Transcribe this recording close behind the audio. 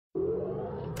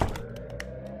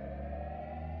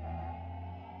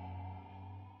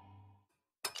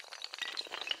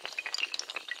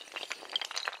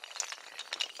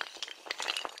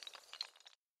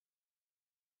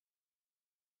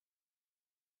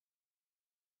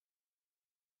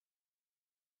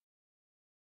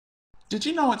Did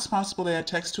you know it's possible to add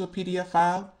text to a PDF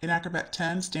file in Acrobat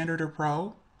 10 Standard or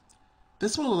Pro?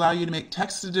 This will allow you to make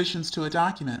text additions to a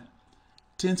document.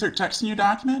 To insert text in your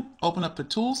document, open up the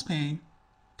Tools pane,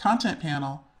 Content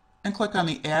panel, and click on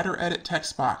the Add or Edit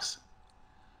text box.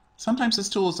 Sometimes this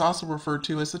tool is also referred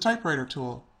to as the typewriter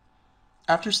tool.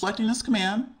 After selecting this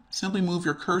command, simply move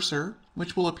your cursor,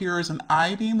 which will appear as an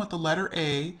I-beam with the letter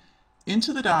A,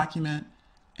 into the document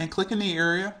and click in the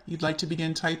area you'd like to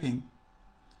begin typing.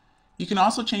 You can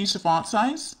also change the font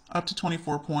size up to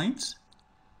 24 points,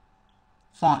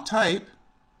 font type,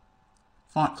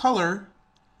 font color,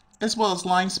 as well as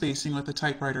line spacing with the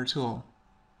typewriter tool.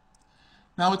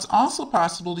 Now it's also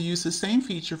possible to use the same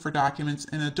feature for documents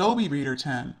in Adobe Reader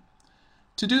 10.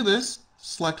 To do this,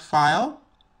 select File,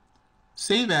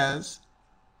 Save As,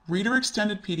 Reader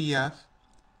Extended PDF,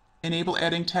 enable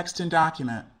adding text in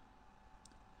document.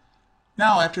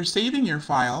 Now after saving your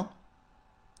file,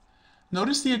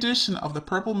 notice the addition of the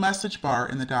purple message bar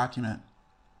in the document.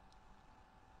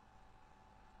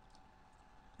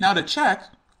 Now to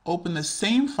check, open the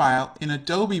same file in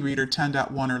Adobe Reader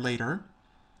 10.1 or later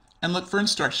and look for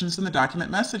instructions in the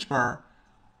document message bar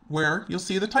where you'll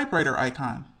see the typewriter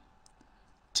icon.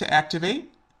 To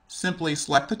activate, simply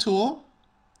select the tool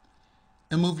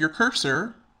and move your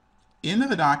cursor into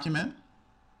the document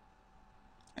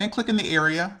and click in the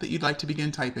area that you'd like to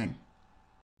begin typing.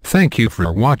 Thank you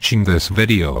for watching this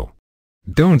video.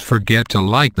 Don't forget to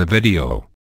like the video.